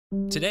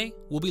Today,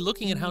 we'll be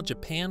looking at how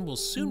Japan will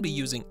soon be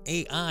using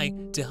AI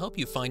to help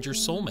you find your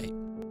soulmate.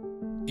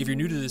 If you're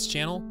new to this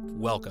channel,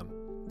 welcome.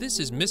 This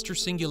is Mr.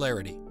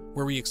 Singularity,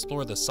 where we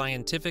explore the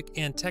scientific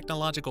and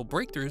technological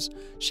breakthroughs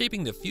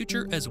shaping the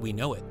future as we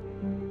know it.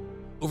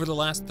 Over the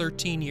last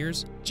 13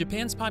 years,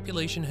 Japan's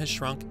population has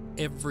shrunk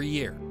every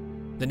year.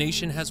 The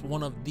nation has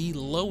one of the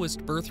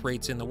lowest birth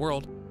rates in the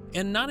world,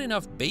 and not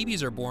enough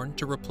babies are born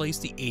to replace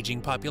the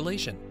aging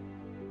population.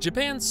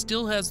 Japan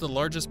still has the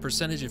largest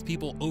percentage of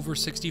people over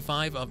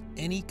 65 of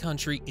any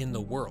country in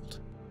the world.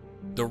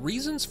 The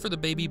reasons for the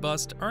baby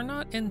bust are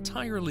not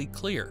entirely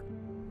clear,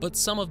 but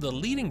some of the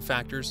leading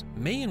factors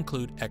may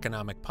include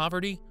economic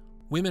poverty,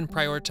 women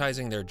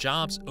prioritizing their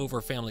jobs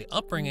over family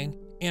upbringing,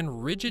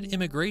 and rigid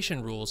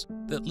immigration rules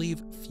that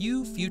leave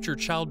few future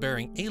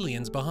childbearing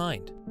aliens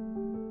behind.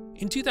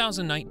 In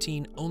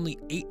 2019, only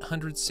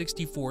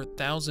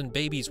 864,000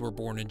 babies were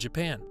born in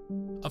Japan,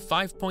 a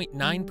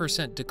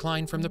 5.9%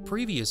 decline from the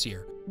previous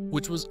year,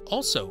 which was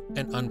also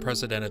an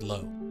unprecedented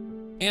low.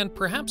 And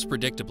perhaps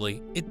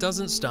predictably, it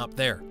doesn't stop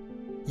there.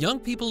 Young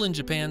people in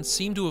Japan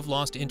seem to have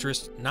lost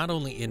interest not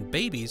only in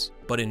babies,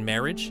 but in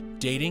marriage,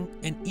 dating,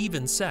 and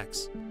even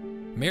sex.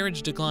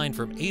 Marriage declined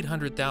from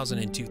 800,000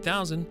 in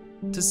 2000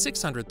 to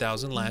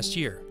 600,000 last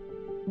year.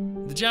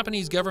 The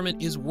Japanese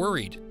government is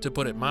worried, to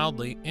put it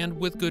mildly, and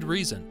with good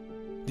reason.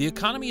 The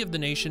economy of the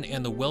nation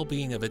and the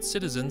well-being of its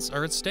citizens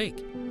are at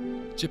stake.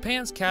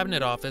 Japan's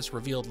Cabinet Office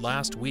revealed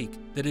last week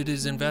that it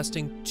is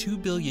investing 2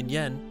 billion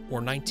yen, or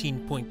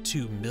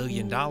 $19.2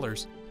 million,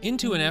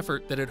 into an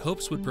effort that it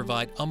hopes would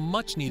provide a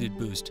much-needed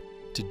boost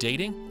to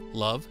dating,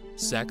 love,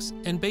 sex,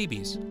 and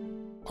babies.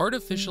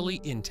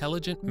 Artificially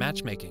intelligent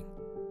matchmaking.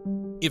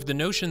 If the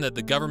notion that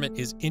the government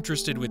is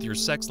interested with your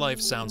sex life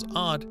sounds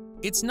odd,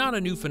 it's not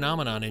a new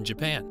phenomenon in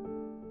Japan.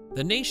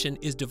 The nation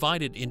is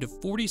divided into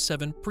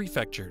 47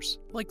 prefectures,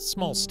 like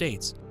small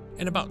states,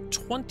 and about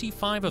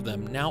 25 of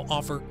them now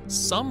offer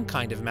some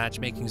kind of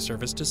matchmaking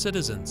service to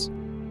citizens.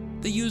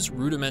 They use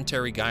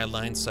rudimentary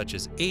guidelines such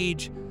as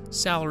age,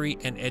 salary,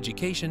 and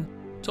education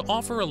to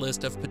offer a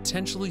list of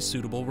potentially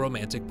suitable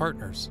romantic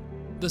partners.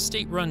 The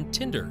state-run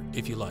Tinder,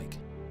 if you like.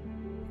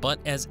 But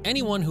as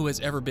anyone who has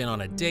ever been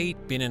on a date,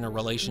 been in a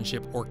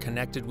relationship, or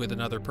connected with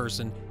another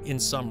person in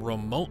some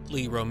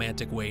remotely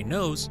romantic way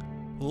knows,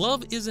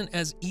 love isn't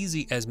as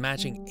easy as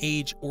matching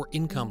age or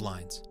income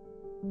lines.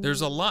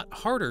 There's a lot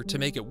harder to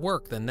make it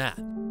work than that.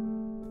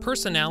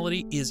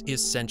 Personality is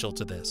essential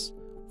to this.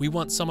 We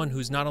want someone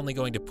who's not only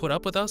going to put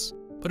up with us,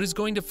 but is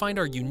going to find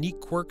our unique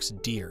quirks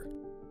dear.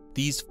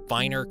 These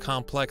finer,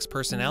 complex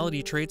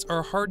personality traits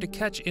are hard to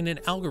catch in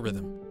an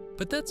algorithm,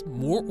 but that's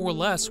more or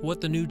less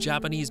what the new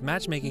Japanese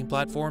matchmaking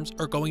platforms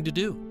are going to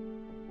do.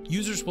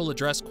 Users will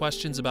address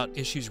questions about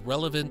issues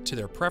relevant to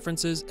their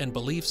preferences and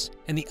beliefs,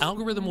 and the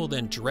algorithm will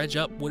then dredge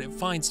up what it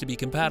finds to be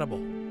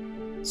compatible.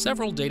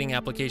 Several dating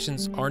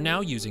applications are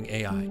now using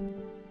AI.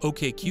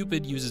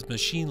 OkCupid uses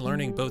machine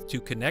learning both to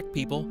connect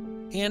people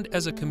and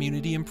as a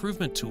community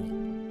improvement tool.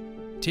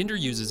 Tinder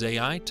uses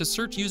AI to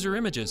search user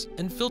images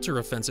and filter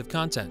offensive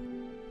content.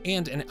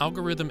 And an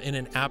algorithm in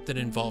an app that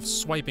involves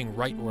swiping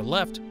right or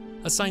left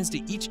assigns to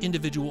each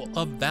individual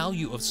a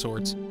value of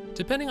sorts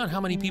depending on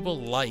how many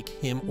people like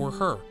him or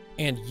her,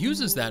 and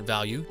uses that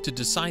value to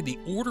decide the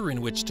order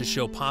in which to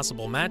show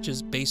possible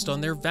matches based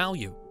on their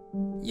value.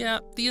 Yeah,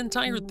 the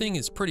entire thing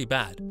is pretty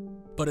bad,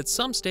 but at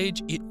some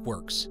stage it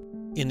works.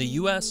 In the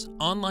US,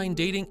 online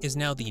dating is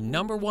now the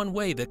 #1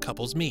 way that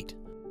couples meet.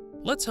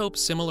 Let's hope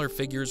similar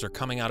figures are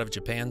coming out of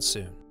Japan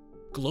soon.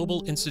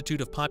 Global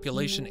Institute of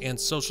Population and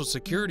Social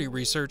Security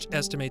research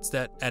estimates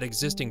that at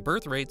existing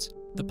birth rates,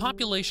 the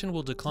population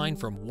will decline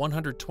from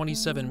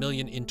 127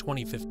 million in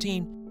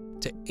 2015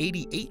 to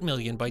 88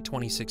 million by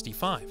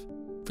 2065.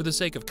 For the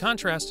sake of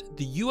contrast,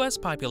 the US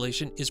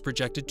population is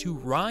projected to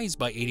rise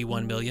by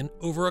 81 million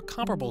over a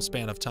comparable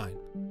span of time,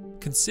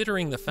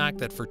 considering the fact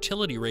that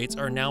fertility rates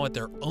are now at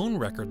their own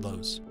record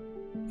lows.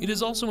 It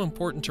is also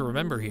important to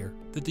remember here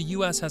that the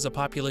US has a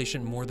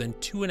population more than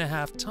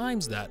 2.5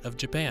 times that of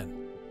Japan.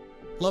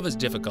 Love is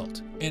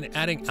difficult, and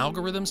adding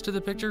algorithms to the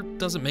picture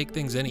doesn't make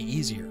things any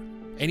easier.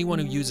 Anyone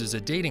who uses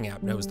a dating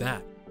app knows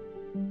that.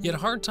 Yet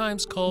hard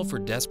times call for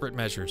desperate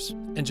measures,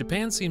 and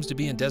Japan seems to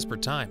be in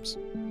desperate times.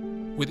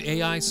 With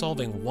AI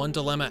solving one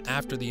dilemma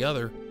after the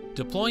other,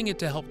 deploying it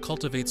to help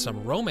cultivate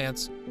some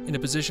romance in a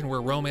position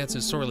where romance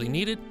is sorely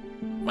needed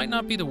might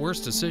not be the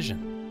worst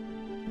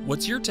decision.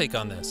 What's your take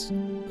on this?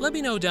 Let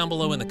me know down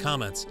below in the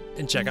comments,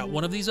 and check out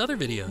one of these other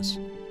videos.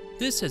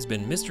 This has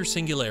been Mr.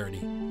 Singularity,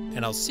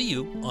 and I'll see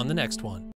you on the next one.